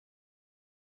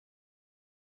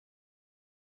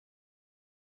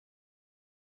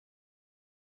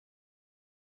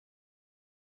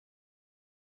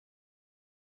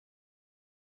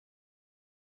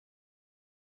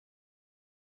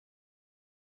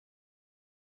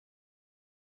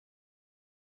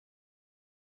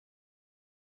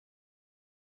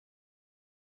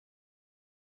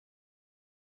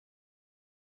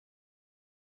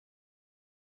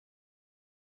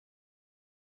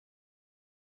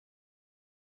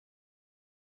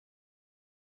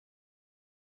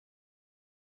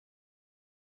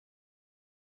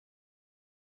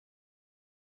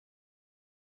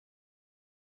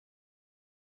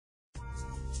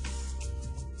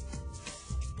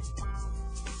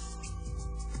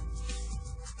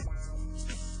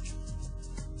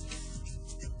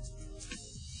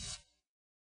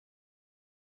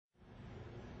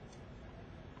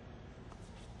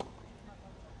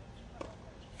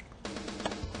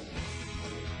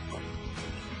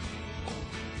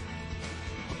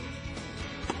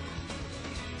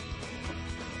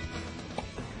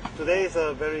Today is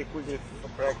a very quick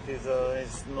practice.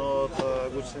 It's not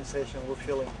a good sensation we're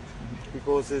feeling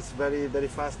because it's very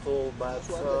fast tool. But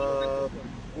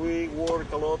we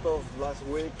worked a lot of last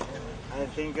week. I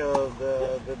think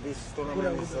this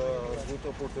tournament is a good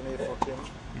opportunity for him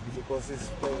because it's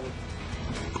playing.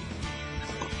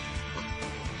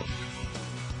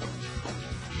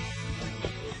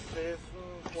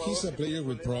 He's a player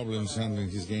with problems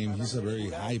handling his game. He's a very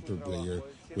hyper player.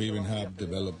 We even have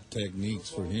developed techniques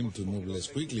for him to move less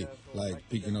quickly, like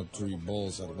picking up 3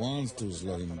 balls at once to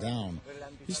slow him down.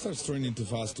 He starts training too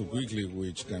fast too quickly,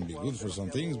 which can be good for some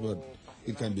things, but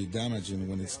it can be damaging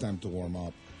when it's time to warm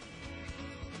up.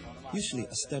 Usually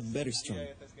I start very strong.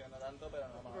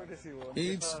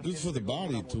 It's good for the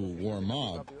body to warm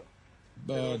up,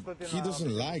 but he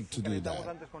doesn't like to do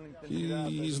that.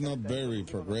 He is not very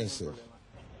progressive.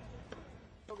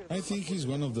 I think he's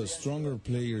one of the stronger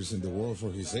players in the world for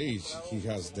his age. He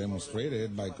has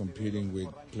demonstrated by competing with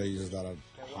players that are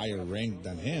higher ranked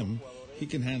than him, he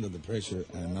can handle the pressure,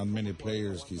 and not many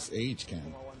players his age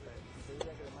can.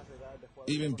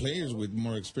 Even players with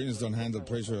more experience don't handle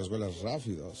pressure as well as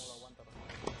Rafi does.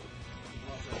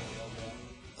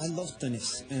 I love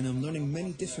tennis, and I'm learning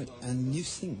many different and new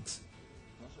things.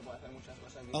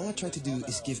 All I try to do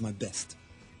is give my best,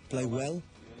 play well,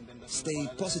 stay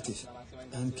positive,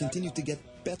 and continue to get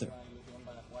better.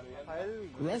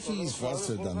 Rafi is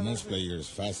faster than most players,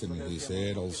 faster in his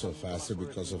head, also faster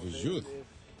because of his youth.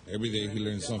 Every day he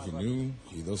learns something new.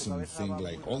 He doesn't think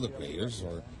like all the players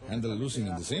or handle losing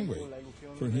in the same way.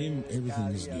 For him, everything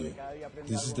is new.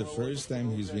 This is the first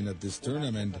time he's been at this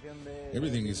tournament.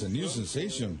 Everything is a new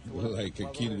sensation, like a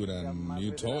kid with a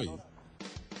new toy.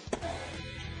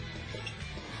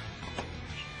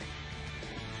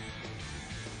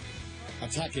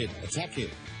 Attack it, attack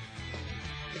it.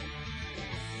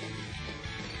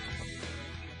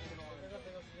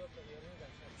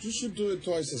 You should do it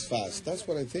twice as fast. That's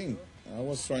what I think. I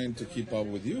was trying to keep up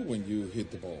with you when you hit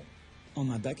the ball. On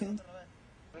my backhand?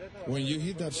 When you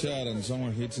hit that shot and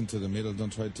someone hits into the middle,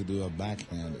 don't try to do a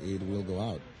backhand. It will go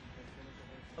out.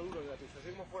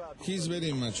 He's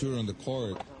very mature on the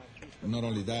court. Not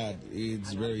only that,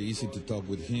 it's very easy to talk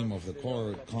with him off the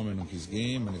court, comment on his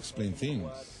game, and explain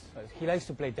things. He likes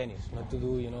to play tennis, not to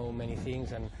do, many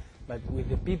things. But with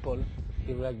the people,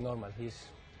 he reacts normal. He's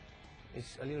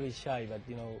a little bit shy, but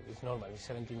it's normal. He's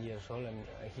 17 years old,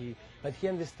 but he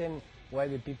understands why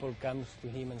the people comes to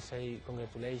him and say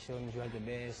congratulations, you are the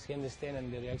best. He understands,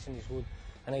 and the reaction is good.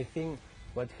 And I think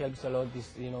what helps a lot is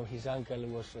his uncle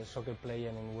was a soccer player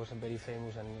and was very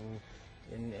famous, and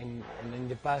in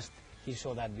the past he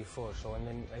saw that before. So and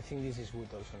then I think this is good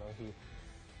also.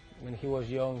 When he was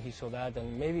young, he saw that,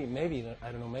 and maybe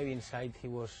I don't know, maybe inside he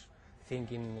was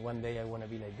thinking one day I want to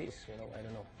be like this. I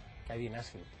don't know. I didn't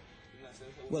ask him.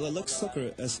 Well, I like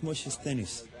soccer as much as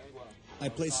tennis. I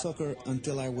played soccer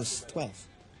until I was 12.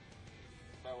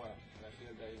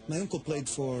 My uncle played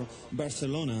for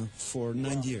Barcelona for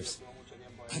 9 years.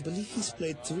 I believe he's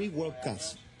played 3 World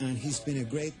Cups, and he's been a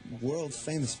great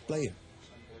world-famous player.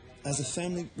 As a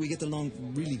family, we get along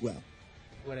really well.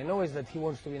 What I know is that he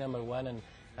wants to be #1,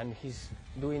 and he's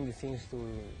doing the things to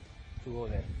go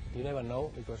there. You never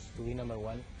know, because to be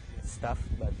 #1, it's tough,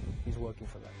 but he's working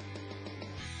for that.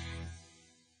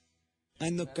 I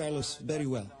know Carlos very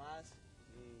well.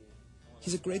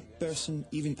 He's a great person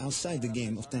even outside the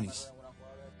game of tennis.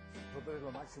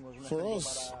 For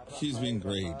us, he's been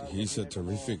great. He's a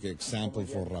terrific example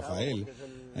for Rafael,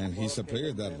 and he's a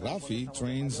player that Rafi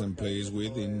trains and plays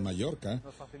with in Mallorca,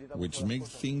 which makes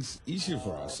things easier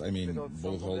for us. I mean,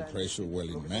 both hold pressure well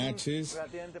in matches.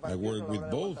 I work with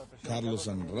both Carlos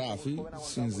and Rafi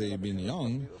since they've been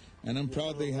young, and I'm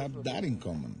proud they have that in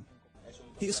common.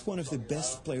 He is one of the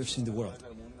best players in the world,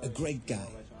 a great guy,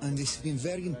 and it's been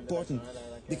very important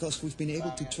because we've been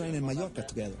able to train in Mallorca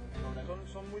together.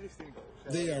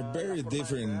 They are very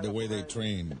different the way they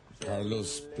train.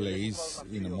 Carlos plays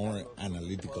in a more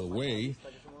analytical way,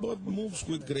 but moves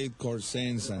with great court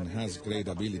sense and has great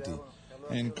ability.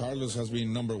 And Carlos has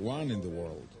been #1 in the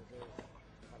world.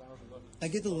 I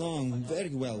get along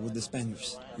very well with the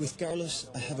Spaniards. With Carlos,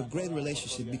 I have a great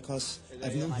relationship because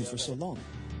I've known him for so long.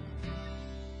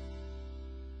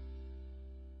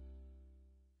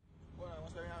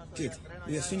 Good.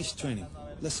 We have finished training.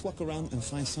 Let's walk around and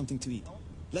find something to eat.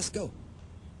 Let's go.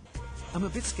 I'm a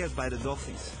bit scared by the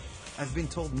dolphins. I've been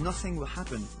told nothing will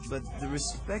happen, but the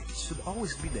respect should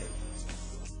always be there.